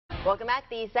Welcome back.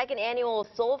 The second annual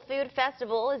Soul Food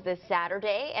Festival is this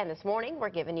Saturday, and this morning we're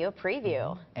giving you a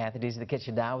preview. Anthony's in the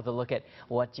kitchen now with a look at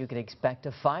what you can expect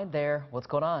to find there. What's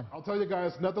going on? I'll tell you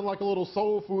guys, nothing like a little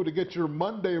soul food to get your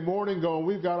Monday morning going.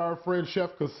 We've got our friend Chef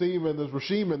Kasim and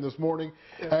Rashim in this morning,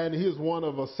 and he is one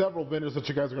of several vendors that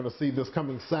you guys are going to see this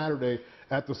coming Saturday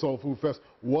at the Soul Food Fest.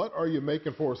 What are you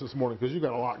making for us this morning? Because you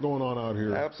got a lot going on out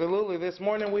here. Absolutely. This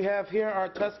morning we have here our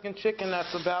Tuscan chicken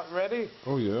that's about ready.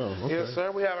 Oh, yeah. Okay. Yes, sir.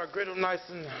 We have our griddle nice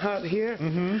and hot here.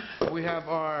 We have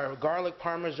our garlic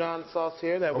parmesan sauce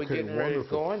here that we're getting ready to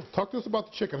go in. Talk to us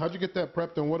about the chicken. How'd you get that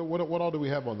prepped, and what all do we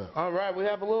have on that? All right. We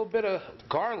have a little bit of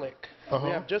garlic. We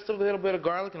have just a little bit of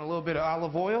garlic and a little bit of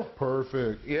olive oil.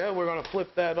 Perfect. Yeah, we're going to flip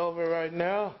that over right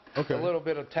now. Okay. A little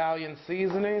bit of Italian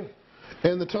seasoning.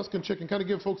 And the Tuscan chicken, kind of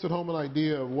give folks at home an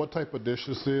idea of what type of dish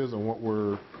this is and what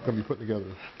we're going to be putting together.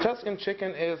 Tuscan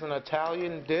chicken is an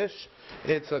Italian dish.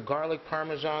 It's a garlic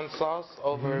parmesan sauce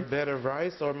over a bed of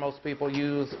rice, or most people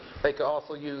they could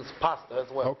also use pasta as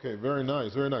well. Okay, very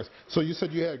nice, very nice. So you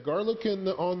said you had garlic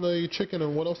on the chicken,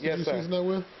 and what else did you season that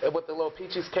with? With the little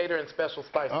Peachy's Catering special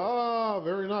spices. Ah,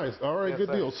 very nice. All right,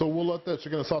 good deal. So we'll let that,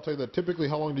 you're going to saute that. Typically,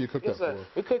 how long do you cook that for?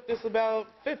 We cook this about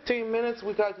 15 minutes.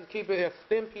 We got to keep it as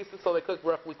thin pieces so they cook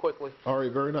roughly quickly. All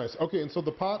right, very nice. Okay, and so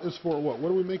the pot is for what? What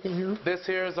are we making here? This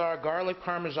here is our garlic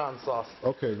parmesan sauce.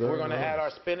 Okay, very nice. We're going to add our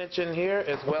spinach in here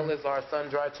as well as our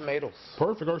sun-dried tomatoes.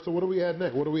 Perfect. All right, so what do we add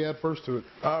next? What do we add first to it?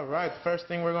 All right, the first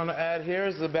thing we're going to add here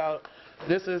is about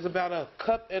a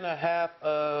cup and a half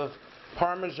of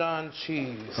Parmesan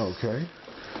cheese. Okay.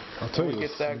 I'll tell you, get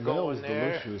that going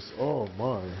there. Delicious. Oh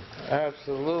my.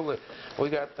 Absolutely. We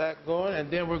got that going,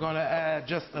 and then we're going to add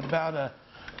just about a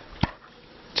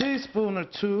teaspoon or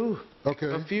two. Okay.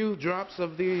 A few drops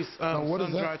of these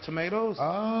sun-dried tomatoes.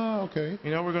 Ah, okay.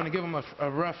 You know, we're going to give them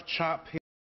a rough chop here.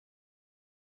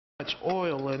 Much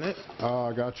oil in it.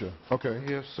 Ah, gotcha. Okay.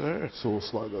 Yes, sir. So we'll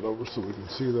slide that over so we can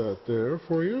see that there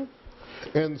for you.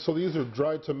 And so these are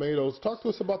dried tomatoes. Talk to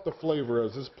us about the flavor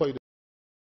as this plate.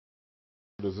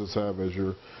 What does this have as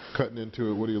you're cutting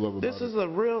into it? What do you love about it? This is a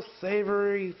real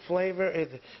savory flavor.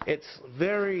 It's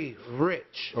very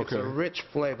rich. Okay. It's a rich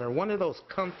flavor. One of those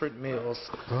comfort meals.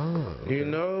 Ah, okay. You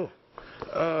know,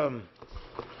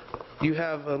 you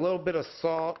have a little bit of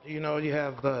salt. You know, you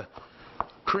have the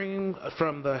cream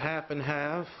from the half and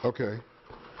half. Okay.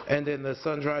 And then the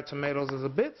sun-dried tomatoes is a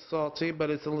bit salty, but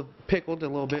it's pickled a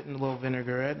little bit in a little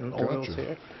vinaigrette and oils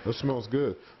here. That smells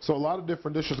good. So a lot of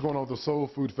different dishes going on with the Soul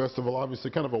Food Festival. Obviously,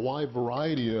 kind of a wide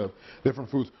variety of different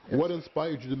foods. Yes. What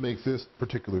inspired you to make this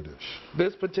particular dish?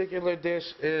 This particular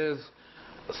dish is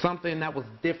something that was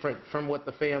different from what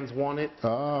the fans wanted.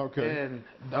 Ah, okay. And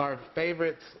our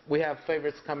favorites, we have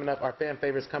favorites coming up, our fan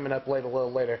favorites coming up a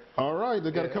little later. All right,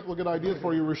 they've got a couple of good ideas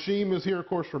for you. Rashim is here, of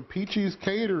course, from Peachy's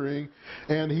Catering,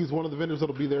 and he's one of the vendors that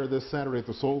will be there this Saturday at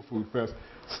the Soul Food Fest.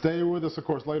 Stay with us, of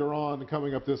course, later on,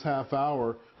 coming up this half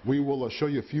hour. We will show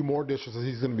you a few more dishes that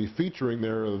he's going to be featuring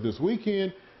there this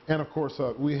weekend. And, of course,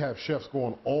 we have chefs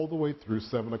going all the way through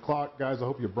 7 o'clock. Guys, I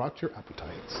hope you brought your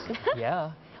appetites.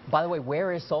 Yeah. By the way,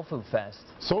 where is Soul Food Fest?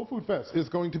 Soul Food Fest is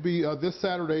going to be this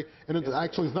Saturday, and it's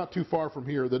actually not too far from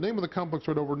here. The name of the complex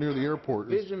right over near the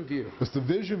airport is Vision View. It's the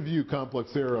Vision View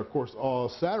complex there, of course,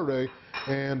 Saturday,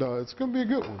 and it's going to be a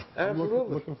good one. Absolutely.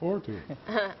 I'm looking forward to it.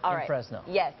 All right. In Fresno.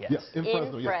 Yes. Yes, in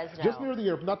Fresno. Yes. Fresno. Just near the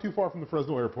airport, not too far from the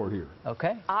Fresno airport here.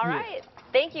 Okay. All right.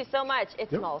 Thank you so much. It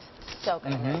smells so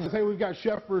good. Hey, we've got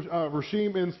Chef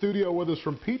Rashim in studio with us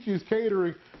from Peachy's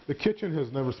Catering. The kitchen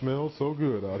has never smelled so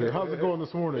good out here. How's it going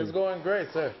this morning? It's going great,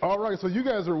 sir. All right, so you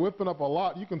guys are whipping up a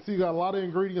lot. You can see you got a lot of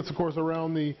ingredients, of course,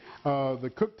 around the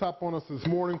cooktop on us this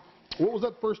morning. What was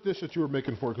that first dish that you were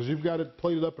making for? Because you've got it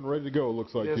plated up and ready to go, it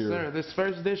looks like here. Yes, sir. This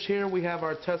first dish here, we have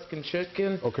our Tuscan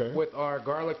chicken with our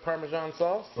garlic parmesan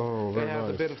sauce. Oh, very nice. It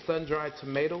has a bit of sun-dried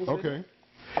tomatoes in it.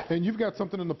 And you've got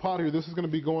something in the pot here. This is going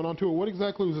to be going on to it. What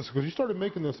exactly was this? Because you started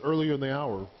making this earlier in the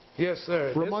hour. Yes,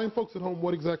 sir. Remind folks at home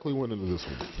what exactly went into this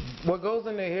one. What goes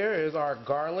into here is our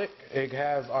garlic. It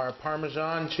has our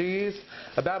Parmesan cheese,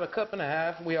 about a cup and a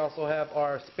half. We also have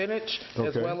our spinach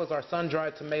as well as our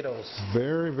sun-dried tomatoes.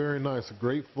 Very, very nice.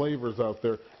 Great flavors out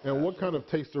there. And what kind of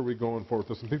taste are we going for?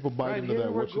 If some people bite into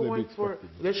that, what should they be expecting?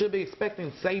 They should be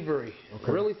expecting savory,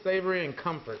 really savory and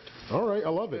comfort. All right, I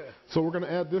love it. So we're going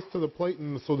to add this to the plate,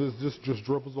 and so this just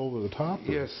dribbles over the top?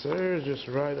 Yes, sir. Just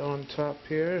right on top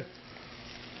here.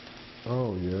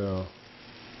 Oh, yeah.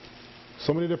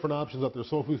 So many different options out there.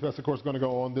 Soul Food Fest, of course, going to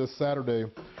go on this Saturday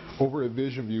over at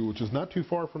Vision View, which is not too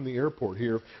far from the airport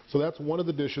here. So that's one of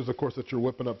the dishes, of course, that you're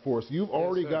whipping up for us. You've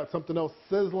already got something else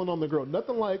sizzling on the grill.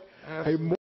 Nothing like a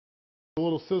little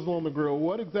little sizzle on the grill.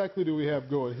 What exactly do we have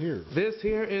going here? This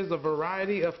here is a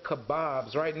variety of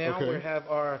kebabs. Right now Okay. we have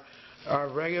our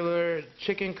regular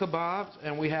chicken kebabs,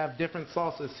 and we have different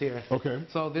sauces here. Okay.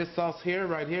 So this sauce here,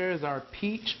 right here, is our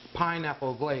peach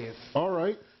pineapple glaze. All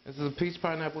right. This is a peach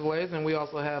pineapple glaze, and we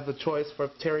also have the choice for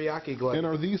teriyaki glaze. And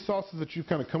are these sauces that you've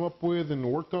kind of come up with and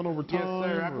worked on over time? Yes,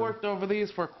 sir. I've worked over these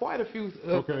for quite a few.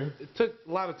 Okay. It took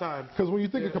a lot of time. Because when you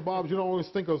think of kebabs, you don't always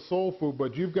think of soul food,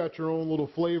 but you've got your own little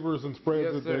flavors and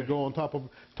spreads Yes, that they sir. go on top of.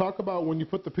 Talk about when you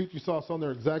put the peachy sauce on there,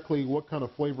 exactly what kind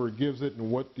of flavor it gives it, and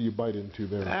what do you bite into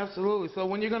there? Absolutely. So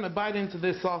when you're going to bite into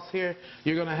this sauce here,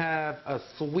 you're going to have a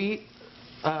sweet,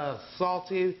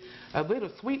 salty, a bit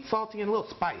of sweet, salty, and a little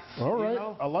spice. All right. You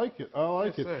know? I like it. I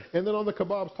like Yes, it. sir. And then on the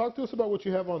kebabs, talk to us about what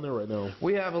you have on there right now.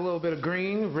 We have a little bit of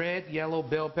green, red, yellow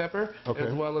bell pepper, Okay.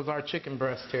 as well as our chicken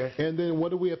breast here. And then what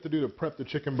do we have to do to prep the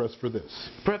chicken breast for this?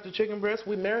 Prep the chicken breast.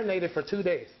 We marinate it for 2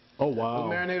 days. Oh, wow.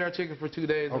 We marinate our chicken for 2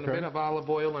 days in a Okay. bit of olive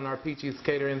oil and our Peachy's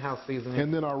Catering house seasoning.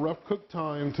 And then our rough cook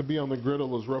time to be on the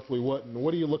griddle is roughly what? And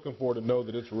what are you looking for to know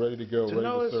that it's ready to go, to ready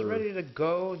know to it's serve? ready to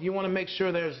go, you want to make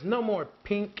sure there's no more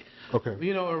pink, Okay.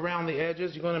 around the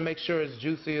edges. You're going to make sure it's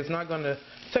juicy. It's not going to,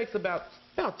 takes about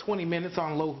 20 minutes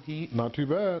on low heat. Not too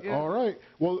bad. Yeah. All right.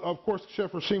 Well, of course,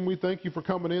 Chef Rasheem, we thank you for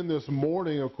coming in this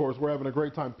morning. Of course, we're having a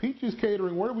great time. Peachy's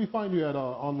Catering, where do we find you at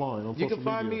online on You social can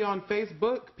find media? me on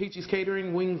Facebook, Peachy's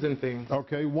Catering, Wings and Things.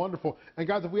 Okay, wonderful. And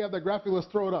guys, if we have that graphic, let's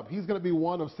throw it up. He's going to be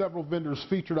one of several vendors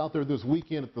featured out there this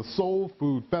weekend at the Soul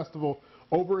Food Festival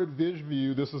over at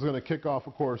Visual. This is going to kick off,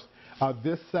 of course,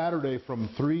 this Saturday from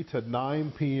 3 to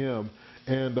 9 p.m.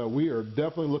 And we are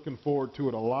definitely looking forward to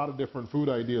it. A lot of different food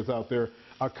ideas out there.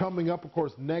 Coming up, of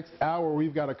course, next hour,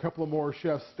 we've got a couple of more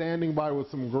chefs standing by with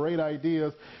some great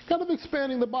ideas, kind of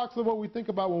expanding the box of what we think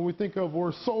about when we think of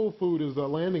where soul food is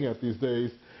landing at these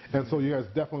days. And so you guys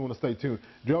definitely want to stay tuned.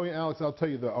 Joey and Alex, I'll tell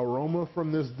you, the aroma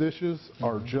from these dishes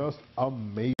are just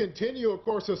amazing. Continue, of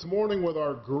course, this morning with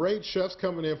our great chefs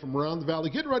coming in from around the valley,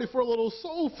 getting ready for a little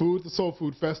soul food, the Soul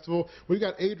Food Festival. We've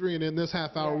got Adrienne in this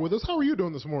half hour with us. How are you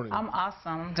doing this morning? I'm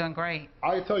awesome. I'm doing great.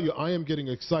 I tell you, I am getting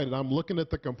excited. I'm looking at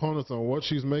the components on what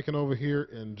she's making over here,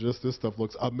 and just this stuff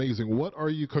looks amazing. What are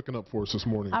you cooking up for us this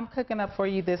morning? I'm cooking up for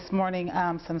you this morning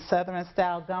some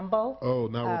Southern-style gumbo. Oh,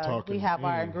 now we're talking. We have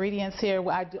our ingredients here.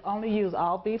 I only use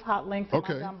all beef hot links in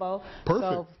Okay. my gumbo.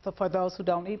 Perfect. So for those who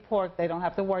don't eat pork, they don't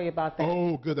have to worry about that.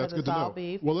 Oh, good. That's 'cause good to it's all know.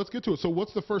 beef. Well, let's get to it. So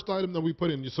what's the first item that we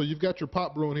put in? So you've got your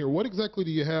pot brewing here. What exactly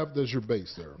do you have as your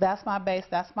base there? That's my base.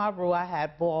 That's my roux. I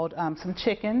had boiled some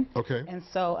chicken. Okay. And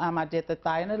so I did the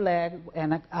thigh and the leg,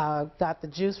 and I got the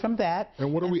juice from that.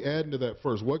 And what are we adding to that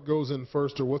first? What goes in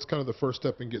first, or what's kind of the first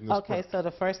step in getting this Okay, prepped? so the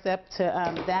first step to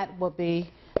that will be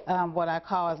what I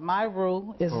call as my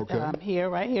roux is Okay. here,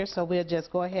 right here. So we'll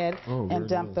just go ahead Oh, very and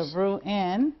dump nice. the roux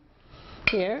in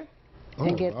here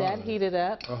and Oh, get that nice. heated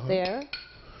up there.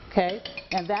 Okay,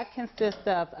 and that consists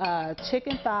of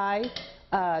chicken thigh,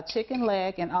 chicken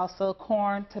leg, and also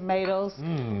corn, tomatoes,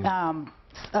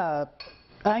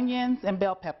 onions, and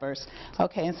bell peppers.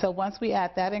 Okay, and so once we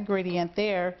add that ingredient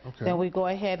there, Okay. then we go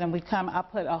ahead and I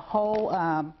put a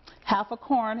whole half a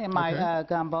corn in my Okay.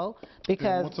 gumbo And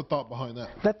because what's the thought behind that?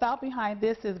 the thought behind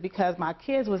this is because my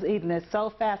kids was eating it so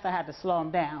fast I had to slow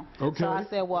them down. Okay. So I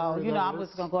said, well, Alright, you know, that I'm works.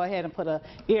 just going to go ahead and put a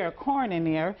ear of corn in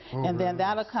there, Oh, and very then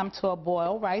that'll come to a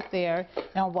boil right there.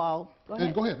 And while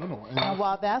And go ahead. No. and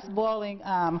while that's boiling,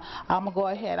 I'm going to go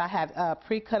ahead. I had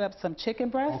pre-cut up some chicken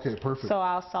breast. Okay, perfect. So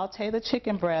I'll saute the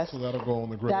chicken breast. So that'll go on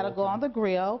the grill. That'll go on the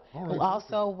grill. All right,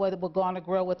 Also, what will go on the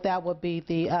grill with that would be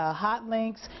the hot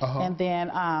links, and then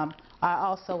I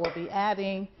also will be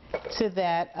adding to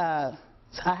that.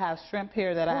 I have shrimp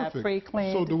here that I have Perfect.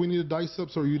 pre-cleaned. So do we need to dice up?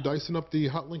 So are you dicing up the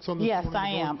hot links on this? Yes, morning I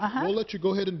as well? am. Uh-huh. We'll let you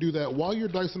go ahead and do that. While you're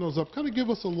dicing those up, kind of give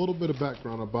us a little bit of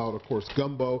background about, of course,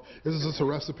 gumbo. Is this a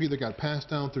recipe that got passed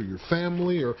down through your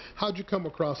family, or how'd you come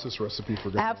across this recipe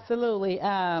for gumbo? Absolutely.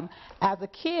 As a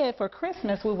kid, for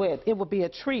Christmas, it would be a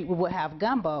treat. We would have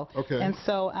gumbo. Okay. And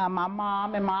so my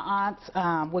mom and my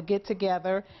aunts would get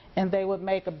together, and they would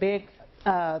make a big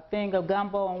thing of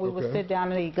gumbo, and we would Okay. sit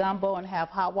down and eat gumbo and have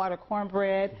hot water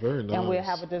cornbread. Very And we'll nice.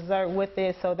 have a dessert with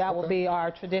it. So that will Okay. be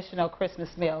our traditional Christmas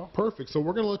meal. Perfect. So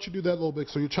we're going to let you do that a little bit.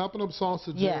 So you're chopping up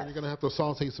sausage there, Yes. and you're going to have to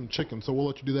saute some chicken. So we'll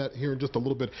let you do that here in just a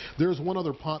little bit. There's one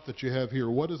other pot that you have here.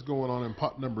 What is going on in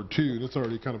pot number 2? That's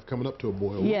already kind of coming up to a boil.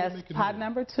 What are you Yes, making pot here?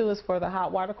 number 2 is for the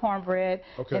hot water cornbread,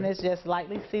 Okay. and it's just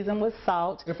lightly seasoned with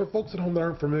salt. And for folks at home that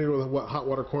aren't familiar with what hot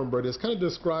water cornbread is, kind of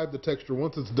describe the texture.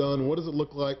 Once it's done, what does it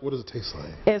look like? What does it taste like?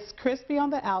 It's crispy on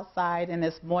the outside and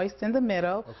it's moist in the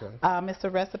middle. Okay. It's a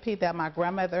recipe that my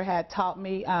grandmother had taught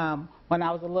me when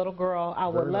I was a little girl. I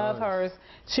would Very love nice. hers.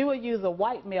 She would use a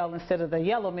white meal instead of the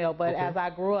yellow meal, but Okay. as I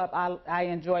grew up, I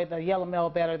enjoyed the yellow meal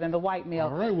better than the white meal.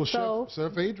 All right, well, So,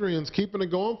 Chef Adrian's keeping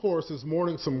it going for us this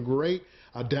morning. Some great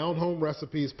down-home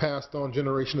recipes passed on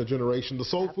generation to generation. The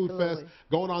Soul Food Fest Absolutely.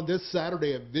 going on this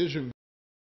Saturday at Vision.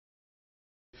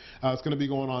 It's going to be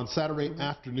going on Saturday Mm-hmm.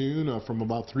 afternoon from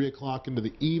about 3 o'clock into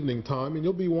the evening time, and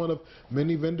you'll be one of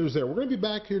many vendors there. We're going to be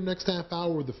back here next half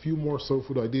hour with a few more soul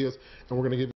food ideas, and we're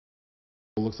going to give you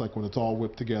what it looks like when it's all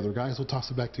whipped together. Guys, we'll toss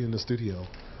it back to you in the studio.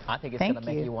 I think it's Thank going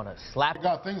to make you. you want to slap.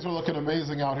 God, things are looking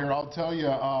amazing out here. I'll tell you,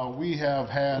 we have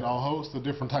had a host of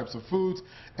different types of foods,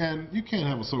 and you can't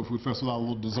have a soul food fest without a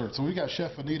little dessert. So we got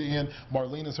Chef Anita in.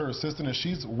 Marlene is her assistant, and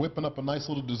she's whipping up a nice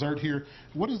little dessert here.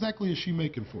 What exactly is she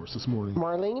making for us this morning?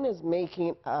 Marlene is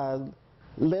making a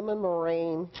lemon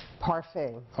meringue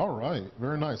parfait. All right,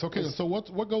 very nice. Okay, so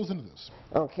what goes into this?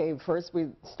 Okay, first we're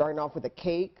starting off with a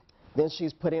cake. Then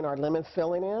she's putting our lemon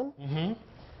filling in.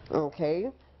 Mm-hmm. Okay,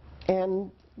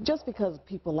 and just because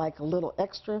people like a little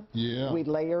extra, Yeah. we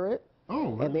layer it.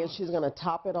 Oh, very And then nice. she's going to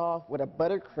top it off with a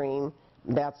buttercream.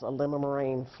 That's a lemon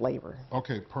meringue flavor.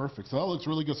 Okay, perfect. So that looks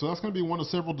really good. So that's going to be one of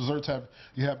several desserts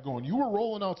you have going. You were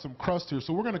rolling out some crust here,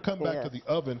 so we're going to come back to Yes.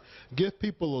 the oven, give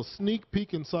people a sneak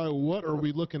peek inside. What are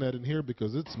we looking at in here?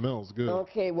 Because it smells good.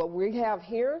 Okay, what we have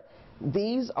here,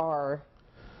 these are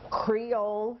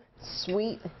Creole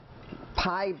sweet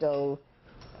pie dough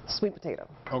sweet potato.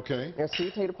 Okay. They're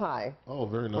sweet potato pie. Oh,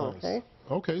 very nice. Okay.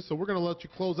 Okay, so we're going to let you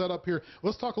close that up here.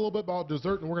 Let's talk a little bit about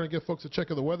dessert, and we're going to give folks a check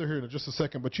of the weather here in just a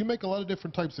second. But you make a lot of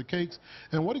different types of cakes,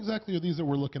 and what exactly are these that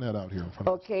we're looking at out here in front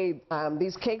of us? Okay,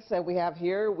 these cakes that we have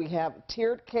here, we have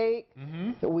tiered cake.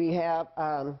 We have,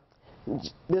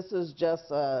 this is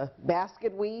just a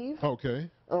basket weave. Okay,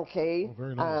 Okay. oh,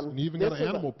 very nice. And you even got this an is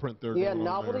animal print there Yeah, going on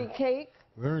novelty there. cake.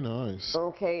 Very nice.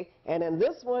 Okay, and then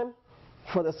this one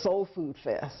for the Soul Food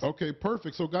Fest. Okay,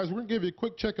 perfect. So, guys, we're going to give you a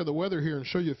quick check of the weather here and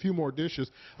show you a few more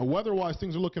dishes. Weather-wise,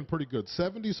 things are looking pretty good.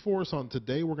 70s for us on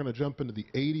today. We're going to jump into the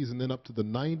 80s and then up to the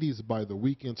 90s by the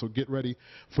weekend, so get ready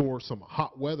for some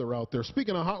hot weather out there.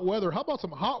 Speaking of hot weather, how about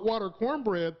some hot water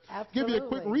cornbread? Give you a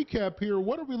quick Absolutely. recap here.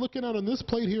 What are we looking at on this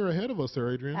plate here ahead of us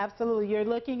there, Adrian? absolutely. You're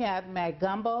looking at Mac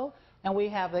Gumbo, and we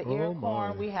have the ear Oh,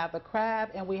 corn, my. we have the crab,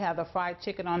 and we have the fried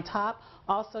chicken on top.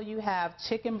 Also, you have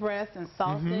chicken breast and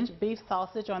sausage, beef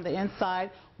sausage on the inside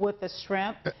with the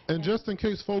shrimp. And just in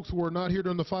case folks were not here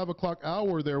during the 5 o'clock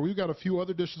hour there, we've got a few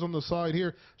other dishes on the side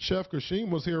here. Chef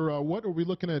Kashim was here. What are we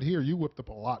looking at here? You whipped up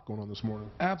a lot going on this morning.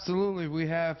 Absolutely. We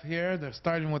have here, they're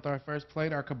starting with our first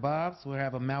plate, our kebabs. We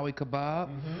have a Maui kebab.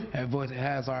 It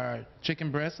has our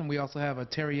chicken breast, and we also have a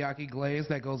teriyaki glaze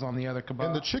that goes on the other kebab.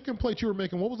 And the chicken plate you were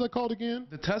making, what was that called again?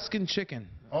 The Tuscan chicken.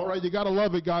 All right, you got to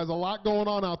love it, guys. A lot going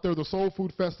on out there. The Soul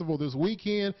Food Festival this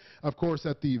weekend, of course,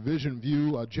 at the Vision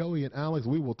View. Joey and Alex,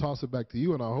 we will toss it back to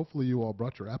you, and hopefully you all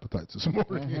brought your appetites this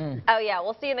morning. Oh, yeah,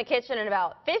 we'll see you in the kitchen in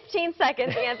about 15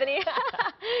 seconds, Anthony.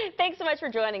 Thanks so much for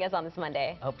joining us on this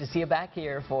Monday. Hope to see you back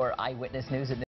here for Eyewitness News at